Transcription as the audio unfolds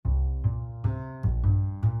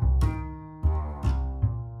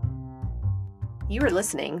You are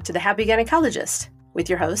listening to The Happy Gynecologist with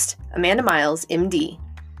your host, Amanda Miles, MD.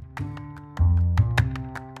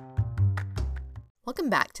 Welcome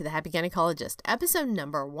back to The Happy Gynecologist, episode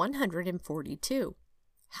number 142,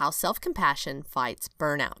 How Self-Compassion Fights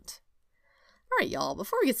Burnout. All right, y'all,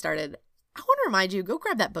 before we get started, I want to remind you, go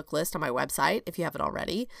grab that book list on my website if you haven't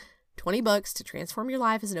already. 20 books to transform your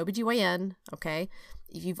life as an OBGYN, okay?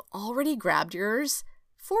 If you've already grabbed yours,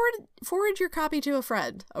 forward your copy to a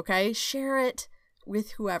friend, okay? Share it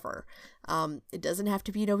with whoever. It doesn't have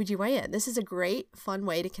to be an OBGYN. This is a great, fun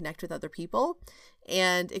way to connect with other people,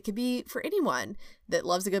 and it could be for anyone that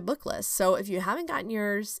loves a good book list. So if you haven't gotten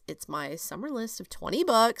yours, it's my summer list of 20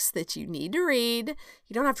 books that you need to read.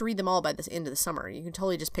 You don't have to read them all by the end of the summer. You can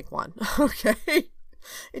totally just pick one, okay?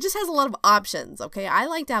 It just has a lot of options, okay? I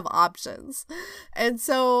like to have options. And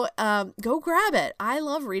so go grab it. I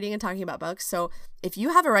love reading and talking about books. So if you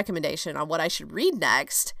have a recommendation on what I should read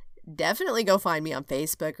next, definitely go find me on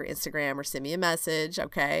Facebook or Instagram or send me a message,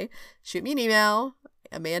 okay? Shoot me an email,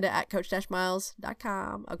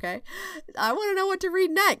 amanda@coach-miles.com, okay? I want to know what to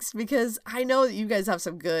read next because I know that you guys have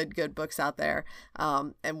some good books out there.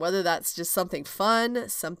 And whether that's just something fun,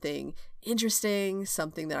 something interesting,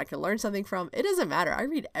 something that I can learn something from, it doesn't matter. I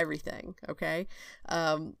read everything, okay?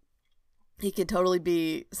 It could totally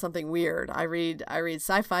be something weird. I read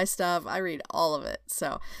sci-fi stuff. I read all of it.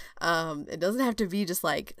 So it doesn't have to be just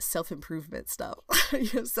like self-improvement stuff,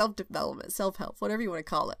 self-development, self-help, whatever you want to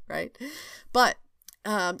call it, right? But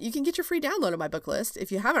you can get your free download of my book list.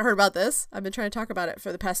 If you haven't heard about this, I've been trying to talk about it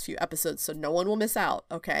for the past few episodes, so no one will miss out,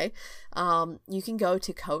 okay? You can go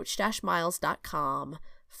to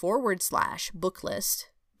coach-miles.com/booklist,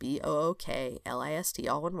 BOOKLIST,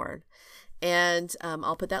 all one word. And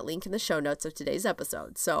I'll put that link in the show notes of today's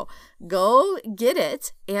episode. So go get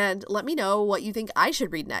it and let me know what you think I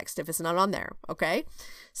should read next if it's not on there, okay?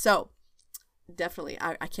 So definitely,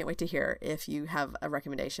 I can't wait to hear if you have a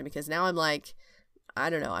recommendation because now I'm like, I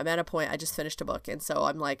don't know, I'm at a point, I just finished a book. And so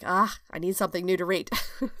I'm like, I need something new to read.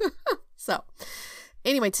 So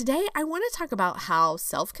anyway, today I want to talk about how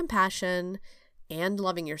self-compassion and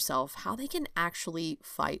loving yourself, how they can actually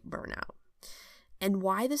fight burnout. And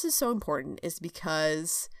why this is so important is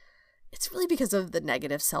because it's really because of the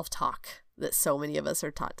negative self-talk that so many of us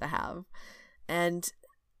are taught to have. And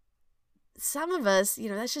some of us,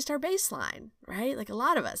 that's just our baseline, right? Like a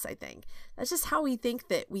lot of us, I think. That's just how we think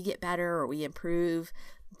that we get better or we improve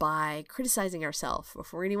by criticizing ourselves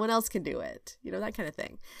before anyone else can do it, that kind of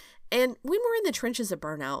thing. And when we're in the trenches of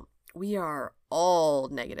burnout, we are all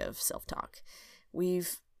negative self-talk.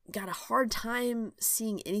 We've got a hard time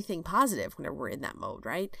seeing anything positive whenever we're in that mode,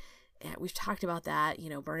 right? And we've talked about that.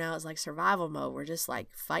 Burnout is like survival mode. We're just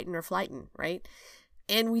like fighting or flighting, right?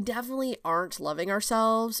 And we definitely aren't loving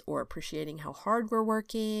ourselves or appreciating how hard we're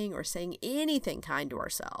working or saying anything kind to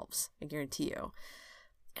ourselves. I guarantee you.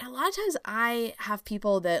 And a lot of times I have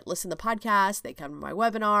people that listen to the podcast, they come to my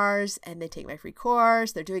webinars, and they take my free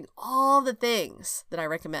course. They're doing all the things that I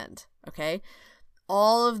recommend, okay?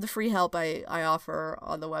 All of the free help I offer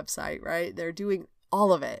on the website, right? They're doing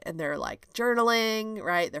all of it. And they're like journaling,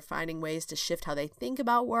 right? They're finding ways to shift how they think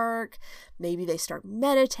about work. Maybe they start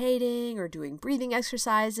meditating or doing breathing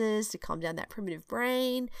exercises to calm down that primitive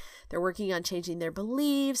brain. They're working on changing their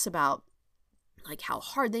beliefs about like how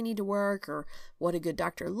hard they need to work or what a good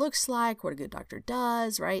doctor looks like, what a good doctor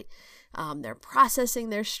does, right? They're processing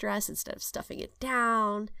their stress instead of stuffing it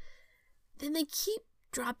down. Then they keep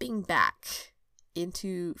dropping back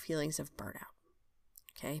into feelings of burnout,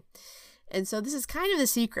 okay? And so this is kind of the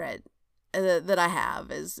secret that I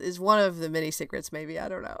have, is one of the many secrets, maybe, I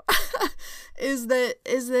don't know, is that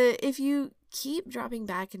if you keep dropping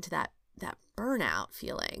back into that burnout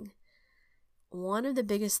feeling, one of the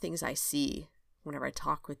biggest things I see whenever I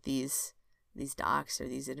talk with these docs or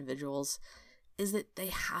these individuals is that they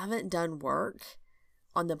haven't done work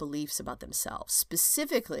on the beliefs about themselves.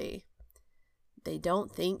 Specifically, they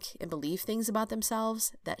don't think and believe things about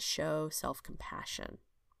themselves that show self-compassion,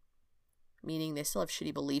 meaning they still have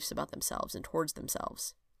shitty beliefs about themselves and towards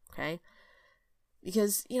themselves, okay?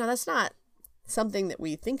 Because, that's not something that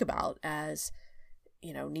we think about as,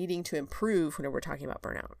 needing to improve whenever we're talking about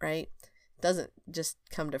burnout, right? It doesn't just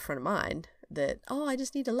come to front of mind that, I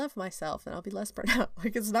just need to love myself and I'll be less burnt out.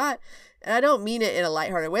 Like it's not, and I don't mean it in a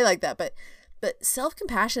lighthearted way like that, but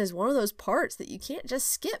self-compassion is one of those parts that you can't just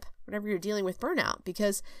skip whenever you're dealing with burnout,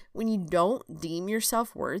 because when you don't deem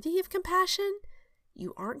yourself worthy of compassion,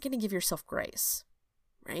 you aren't going to give yourself grace,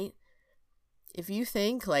 right? If you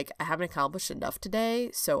think like, I haven't accomplished enough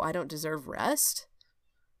today, so I don't deserve rest,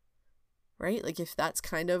 right? Like if that's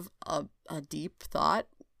kind of a deep thought,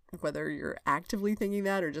 whether you're actively thinking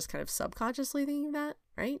that or just kind of subconsciously thinking that,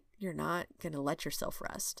 right? You're not going to let yourself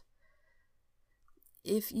rest.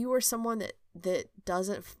 If you are someone that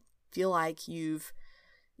doesn't feel like you've,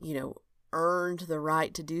 earned the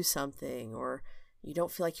right to do something, or you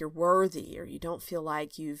don't feel like you're worthy, or you don't feel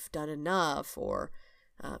like you've done enough, or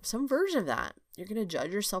some version of that, you're going to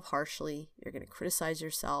judge yourself harshly. You're going to criticize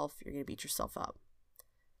yourself. You're going to beat yourself up.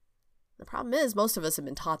 The problem is most of us have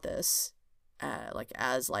been taught this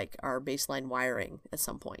as our baseline wiring at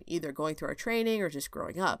some point, either going through our training or just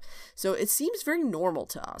growing up. So it seems very normal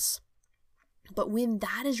to us. But when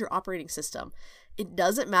that is your operating system, it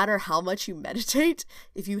doesn't matter how much you meditate.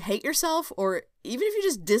 If you hate yourself, or even if you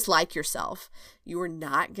just dislike yourself, you are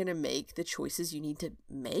not going to make the choices you need to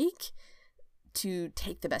make to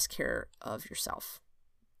take the best care of yourself.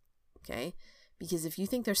 Okay? Because if you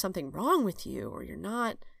think there's something wrong with you, or you're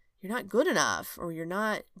not good enough, or you're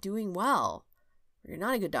not doing well, or you're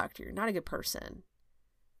not a good doctor, you're not a good person,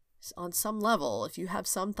 on some level, if you have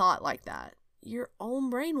some thought like that, your own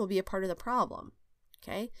brain will be a part of the problem.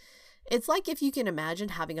 Okay? It's like if you can imagine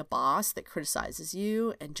having a boss that criticizes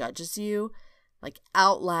you and judges you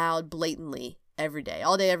out loud, blatantly, every day,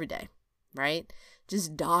 all day, every day, right?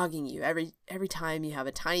 Just dogging you every time you have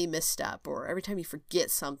a tiny misstep, or every time you forget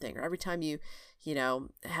something, or every time you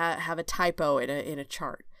have a typo in a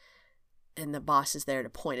chart, and the boss is there to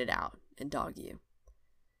point it out and dog you.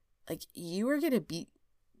 You are going to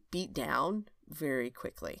beat down very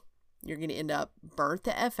quickly. You're going to end up burnt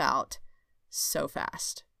the F out so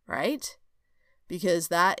fast, right? Because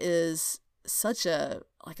that is such a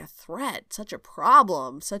threat, such a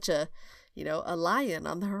problem, such a lion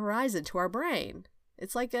on the horizon to our brain.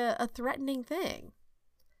 It's like a threatening thing.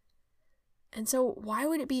 And so why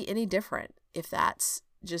would it be any different if that's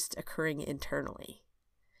just occurring internally?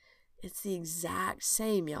 It's the exact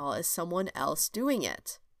same, y'all, as someone else doing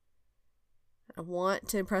it. I want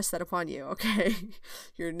to impress that upon you, okay?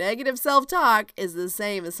 Your negative self-talk is the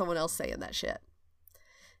same as someone else saying that shit.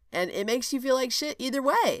 And it makes you feel like shit either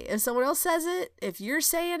way. If someone else says it, if you're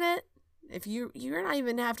saying it, if you're not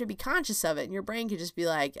even have to be conscious of it, and your brain could just be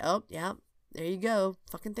like, oh, yeah, there you go,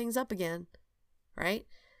 fucking things up again, right?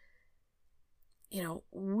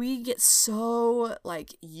 We get so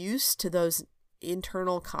used to those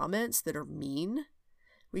internal comments that are mean.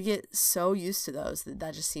 We get so used to those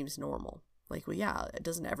that just seems normal. Well, yeah,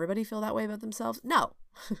 doesn't everybody feel that way about themselves? No,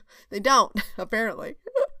 they don't, apparently.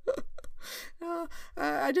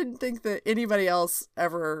 I didn't think that anybody else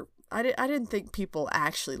ever, I didn't think people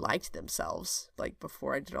actually liked themselves,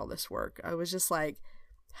 before I did all this work. I was just like,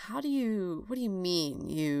 what do you mean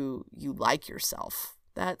you like yourself?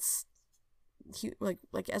 That's,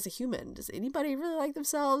 as a human, does anybody really like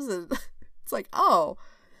themselves? And it's oh,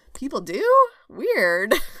 people do?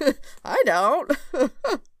 Weird. I don't.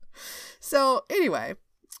 So anyway,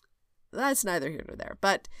 that's neither here nor there.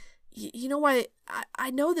 But you know why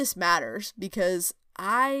I know this matters? Because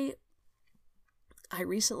I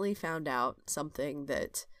recently found out something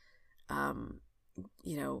that,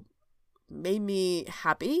 made me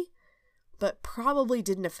happy, but probably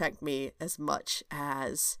didn't affect me as much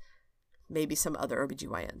as maybe some other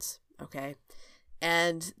OBGYNs. Okay.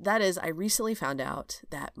 And that is, I recently found out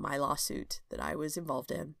that my lawsuit that I was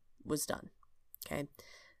involved in was done. Okay.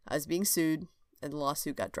 I was being sued and the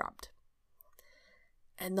lawsuit got dropped.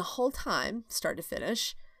 And the whole time, start to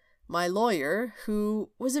finish, my lawyer, who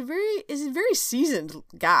is a very seasoned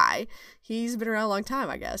guy, he's been around a long time,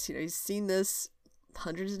 I guess. He's seen this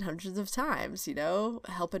hundreds and hundreds of times,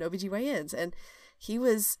 helping OBGYNs. And he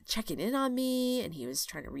was checking in on me, and he was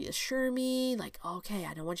trying to reassure me, okay,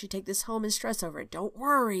 I don't want you to take this home and stress over it. Don't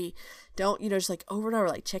worry. Don't, just over and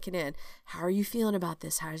over, checking in. How are you feeling about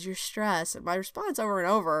this? How's your stress? And my response over and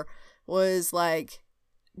over was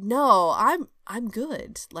no, I'm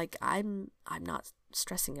good. I'm not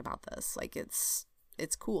stressing about this.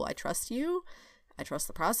 It's cool. I trust you. I trust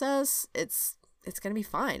the process. It's going to be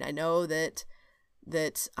fine. I know that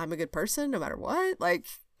I'm a good person no matter what.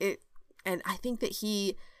 And I think that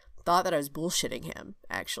he thought that I was bullshitting him,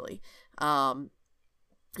 actually. And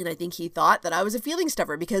I think he thought that I was a feeling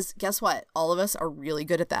stuffer, because guess what? All of us are really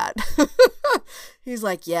good at that. He's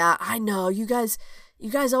like, yeah, I know you guys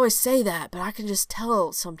always say that, but I can just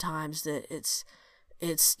tell sometimes that it's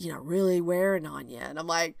really wearing on you. And I'm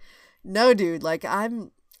like, no, dude,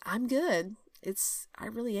 I'm good. I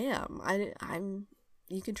really am.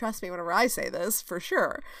 You can trust me whenever I say this, for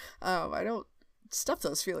sure. I don't stuff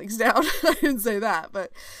those feelings down. I didn't say that,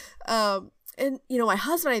 but, and my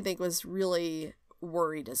husband, I think, was really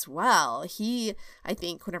worried as well. I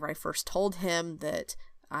think whenever I first told him that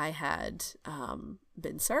I had,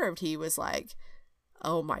 been served, he was like,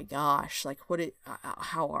 oh my gosh, like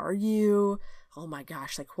how are you? Oh my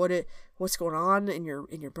gosh, like what's going on in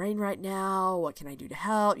your brain right now? What can I do to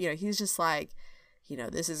help? He's just like,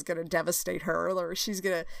 this is going to devastate her, or she's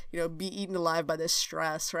going to, be eaten alive by this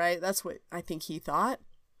stress, right? That's what I think he thought.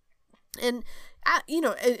 And,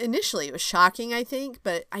 initially it was shocking, I think,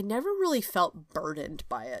 but I never really felt burdened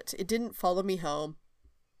by it. It didn't follow me home.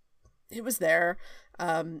 It was there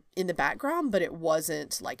in the background, but it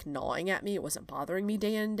wasn't like gnawing at me. It wasn't bothering me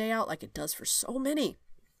day in and day out like it does for so many.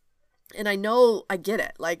 And I know I get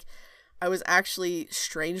it. Like, I was actually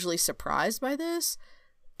strangely surprised by this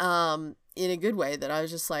in a good way, that I was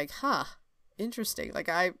just like, interesting. Like,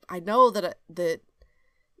 I know that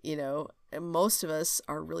most of us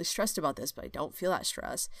are really stressed about this, but I don't feel that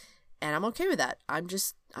stress. And I'm okay with that. I'm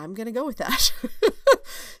going to go with that.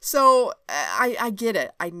 So I get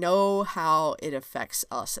it. I know how it affects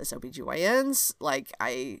us as OBGYNs. Like,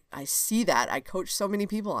 I see that. I coach so many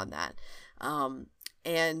people on that.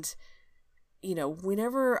 And,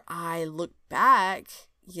 whenever I look back,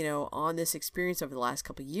 on this experience over the last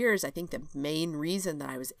couple of years, I think the main reason that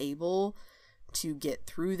I was able to get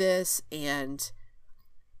through this and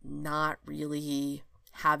not really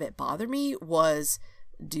have it bother me was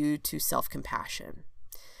due to self-compassion.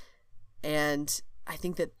 And I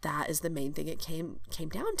think that is the main thing it came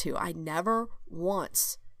down to. I never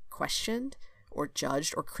once questioned or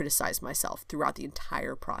judged or criticized myself throughout the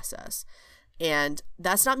entire process. And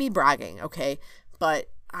that's not me bragging, okay?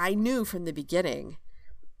 But I knew from the beginning,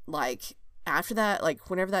 like, after that, like,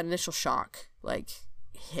 whenever that initial shock, like,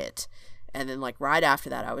 hit, and then, like, right after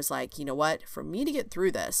that, I was like, you know what? For me to get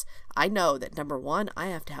through this, I know that, number one, I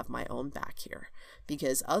have to have my own back here.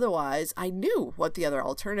 Because otherwise, I knew what the other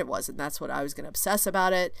alternative was. And that's what I was going to obsess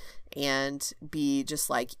about it and be just,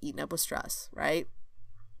 like, eaten up with stress, right?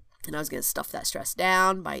 And I was going to stuff that stress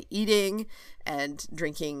down by eating and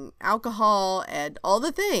drinking alcohol and all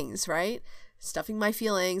the things, right? Stuffing my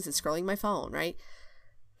feelings and scrolling my phone, right?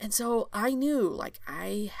 And so I knew, like,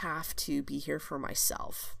 I have to be here for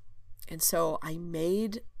myself. And so I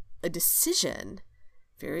made a decision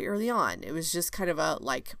very early on. It was just kind of a,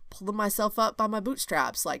 like, pulling myself up by my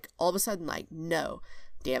bootstraps. Like, all of a sudden, like, no,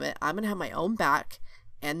 damn it, I'm going to have my own back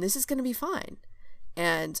and this is going to be fine.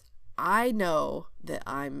 And I know that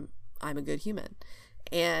I'm a good human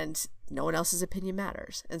and no one else's opinion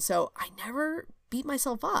matters. And so I never beat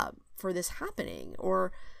myself up for this happening,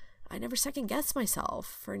 or I never second guessed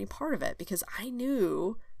myself for any part of it, because I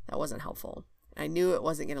knew that wasn't helpful. I knew it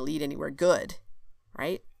wasn't going to lead anywhere good,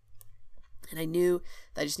 right? And I knew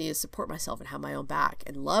that I just needed to support myself and have my own back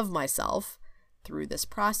and love myself through this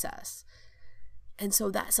process. And so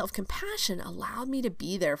that self-compassion allowed me to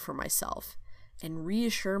be there for myself and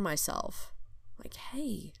reassure myself, like,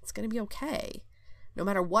 hey, it's going to be okay. No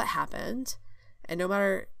matter what happened, and no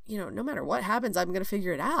matter what happens, I'm going to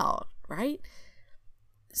figure it out, right?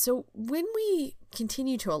 So when we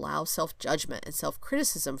continue to allow self-judgment and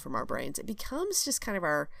self-criticism from our brains, it becomes just kind of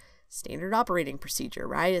our standard operating procedure,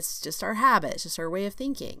 right? It's just our habit. It's just our way of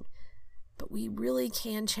thinking. But we really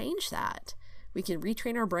can change that. We can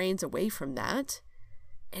retrain our brains away from that,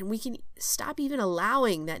 and we can stop even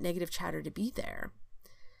allowing that negative chatter to be there.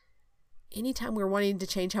 Anytime we're wanting to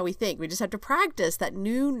change how we think, we just have to practice that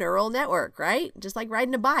new neural network, right? Just like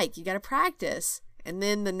riding a bike, you got to practice. And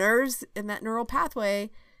then the nerves in that neural pathway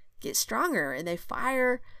get stronger and they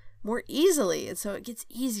fire more easily. And so it gets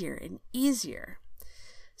easier and easier.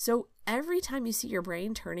 So every time you see your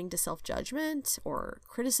brain turning to self-judgment or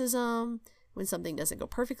criticism when something doesn't go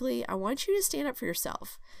perfectly, I want you to stand up for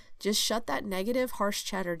yourself. Just shut that negative, harsh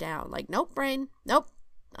chatter down. Like, nope, brain, nope.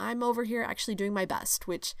 I'm over here actually doing my best,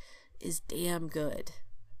 which is damn good.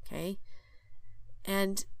 Okay.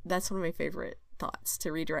 And that's one of my favorite thoughts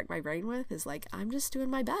to redirect my brain with, is like, I'm just doing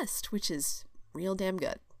my best, which is real damn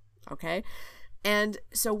good. Okay. And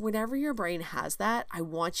so whenever your brain has that, I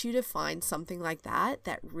want you to find something like that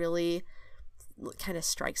that really kind of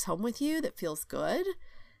strikes home with you, that feels good,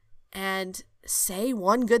 and say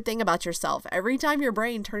one good thing about yourself every time your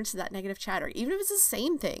brain turns to that negative chatter, even if it's the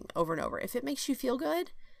same thing over and over. If it makes you feel good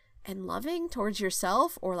and loving towards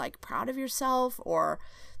yourself, or like proud of yourself, or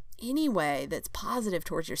any way that's positive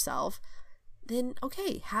towards yourself, then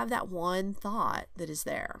okay, have that one thought that is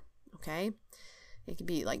there. Okay. It could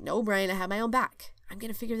be like, no brain, I have my own back. I'm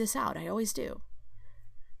going to figure this out. I always do.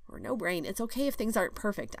 Or no brain, it's okay if things aren't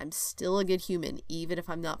perfect. I'm still a good human, even if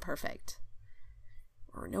I'm not perfect.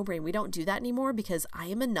 Or no brain, we don't do that anymore because I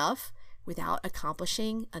am enough without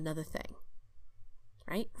accomplishing another thing.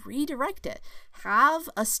 Right? Redirect it. Have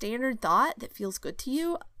a standard thought that feels good to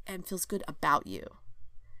you and feels good about you.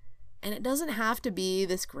 And it doesn't have to be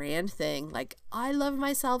this grand thing like, I love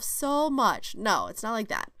myself so much. No, it's not like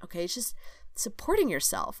that. Okay. It's just supporting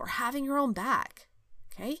yourself or having your own back.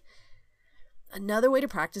 Okay. Another way to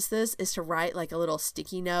practice this is to write like a little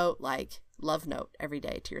sticky note, like love note every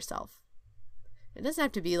day to yourself. It doesn't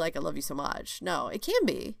have to be like, I love you so much. No, it can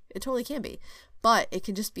be. It totally can be. But it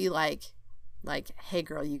can just be like, hey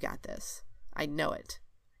girl, you got this. I know it.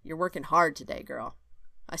 You're working hard today, girl.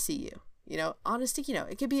 I see you. You know, on a sticky note.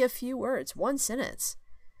 It could be a few words, one sentence.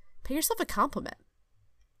 Pay yourself a compliment,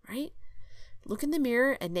 right? Look in the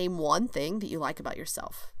mirror and name one thing that you like about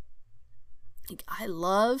yourself. Like, I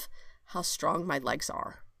love how strong my legs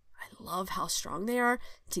are. I love how strong they are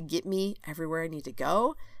to get me everywhere I need to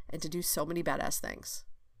go and to do so many badass things,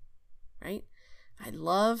 right? I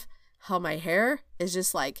love how my hair is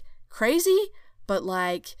just like crazy, but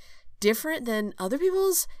like different than other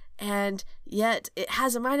people's, and yet it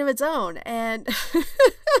has a mind of its own. And,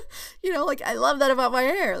 you know, like I love that about my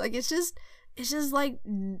hair. Like, it's just like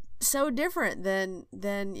so different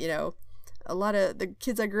than, you know, a lot of the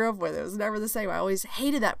kids I grew up with. It was never the same. I always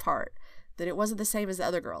hated that part, that it wasn't the same as the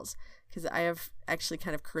other girls, because I have actually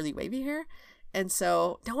kind of curly wavy hair. And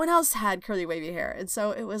so no one else had curly wavy hair. And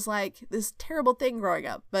so it was like this terrible thing growing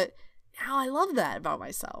up. But now I love that about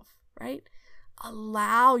myself, right?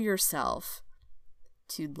 Allow yourself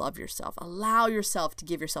to love yourself. Allow yourself to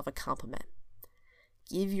give yourself a compliment.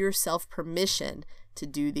 Give yourself permission to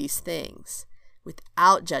do these things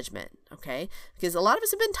without judgment, okay? Because a lot of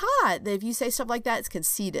us have been taught that if you say stuff like that, it's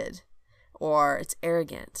conceited or it's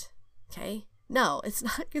arrogant, okay? No, it's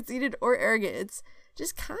not conceited or arrogant. It's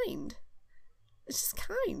just kind. It's just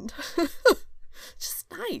kind. Just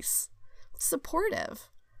nice. Supportive.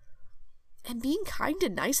 And being kind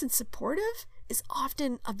and nice and supportive is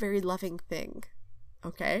often a very loving thing.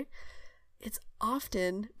 Okay? It's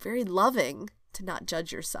often very loving to not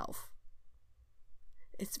judge yourself.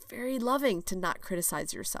 It's very loving to not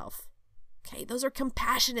criticize yourself. Okay? Those are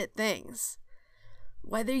compassionate things.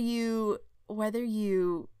 Whether you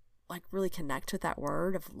like really connect with that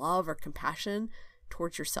word of love or compassion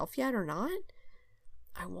towards yourself yet or not,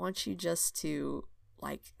 I want you just to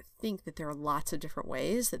like think that there are lots of different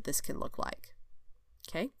ways that this can look like.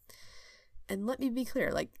 Okay? And let me be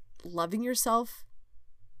clear, like loving yourself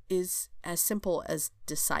is as simple as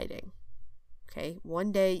deciding. Okay?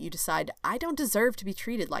 One day you decide, I don't deserve to be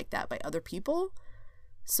treated like that by other people,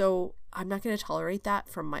 so I'm not going to tolerate that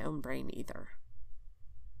from my own brain either.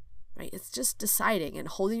 Right? It's just deciding and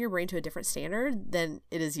holding your brain to a different standard than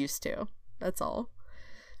it is used to. That's all.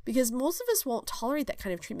 Because most of us won't tolerate that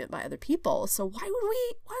kind of treatment by other people. So why would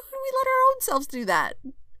we let our own selves do that?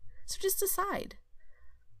 So just decide.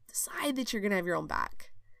 Decide that you're going to have your own back.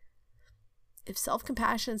 If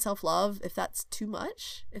self-compassion, self-love, if that's too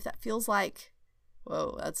much, if that feels like,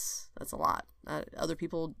 whoa, that's a lot. Other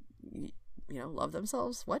people, you know, love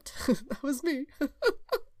themselves. What? That was me.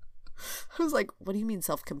 I was like, what do you mean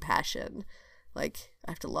self-compassion? Like,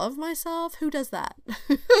 I have to love myself? Who does that?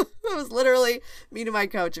 That was literally me to my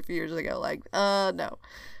coach a few years ago. Like, no.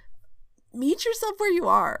 Meet yourself where you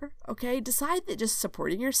are, okay? Decide that just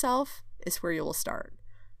supporting yourself is where you will start.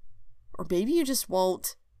 Or maybe you just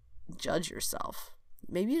won't judge yourself.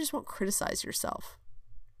 Maybe you just won't criticize yourself.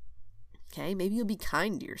 Okay? Maybe you'll be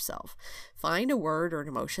kind to yourself. Find a word or an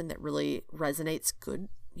emotion that really resonates good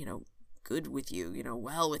with you,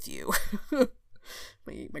 well with you.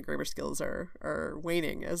 My grammar skills are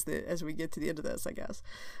waning as we get to the end of this, I guess.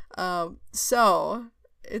 So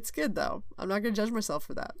it's good though. I'm not gonna judge myself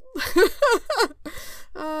for that.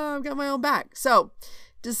 I've got my own back. So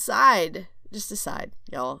just decide,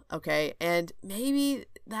 y'all. Okay, and maybe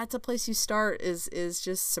that's a place you start is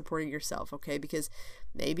just supporting yourself. Okay, because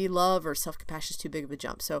maybe love or self-compassion is too big of a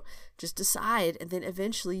jump. So just decide, and then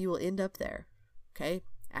eventually you will end up there. Okay,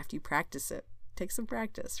 after you practice it. Take some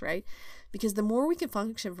practice, right? Because the more we can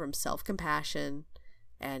function from self-compassion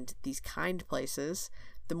and these kind places,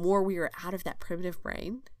 the more we are out of that primitive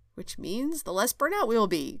brain, which means the less burnout we will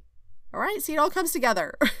be. All right? See, it all comes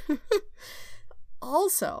together.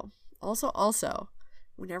 Also,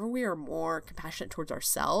 whenever we are more compassionate towards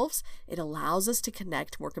ourselves, it allows us to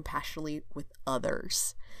connect more compassionately with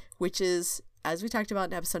others, which is, as we talked about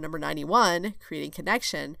in episode number 91, creating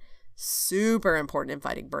connection, super important in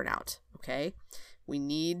fighting burnout. Okay, we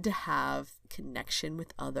need to have connection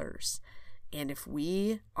with others. And if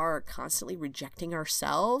we are constantly rejecting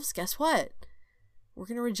ourselves, guess what? We're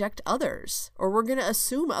going to reject others, or we're going to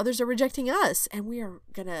assume others are rejecting us, and we are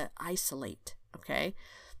going to isolate. Okay,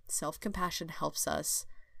 self-compassion helps us,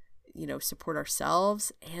 support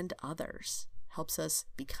ourselves and others, helps us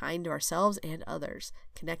be kind to ourselves and others,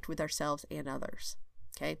 connect with ourselves and others.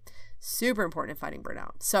 Okay, Super important in fighting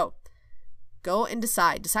burnout. So go and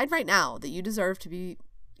decide right now that you deserve to be,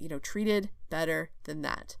 treated better than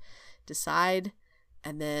that. Decide,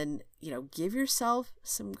 and then, give yourself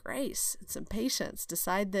some grace and some patience.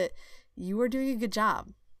 Decide that you are doing a good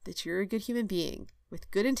job, that you're a good human being with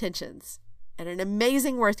good intentions and an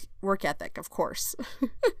amazing work ethic, of course.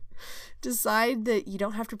 Decide that you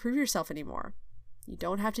don't have to prove yourself anymore. You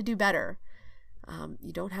don't have to do better.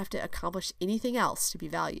 You don't have to accomplish anything else to be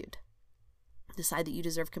valued. Decide that you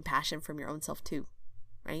deserve compassion from your own self too,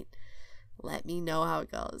 right? Let me know how it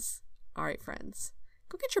goes. All right, friends,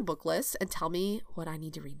 go get your book list and tell me what I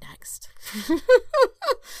need to read next.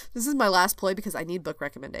 This is my last ploy because I need book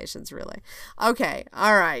recommendations, really. Okay,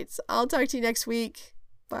 all right. I'll talk to you next week.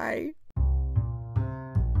 Bye.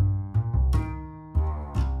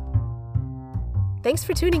 Thanks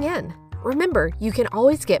for tuning in. Remember, you can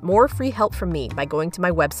always get more free help from me by going to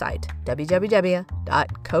my website,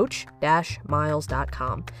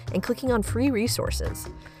 www.coach-miles.com, and clicking on free resources.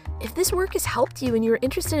 If this work has helped you and you're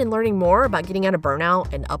interested in learning more about getting out of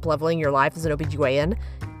burnout and up-leveling your life as an OBGYN,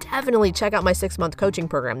 definitely check out my 6-month coaching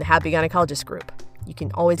program, the Happy Gynecologist Group. You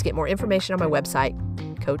can always get more information on my website,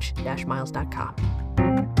 coach-miles.com.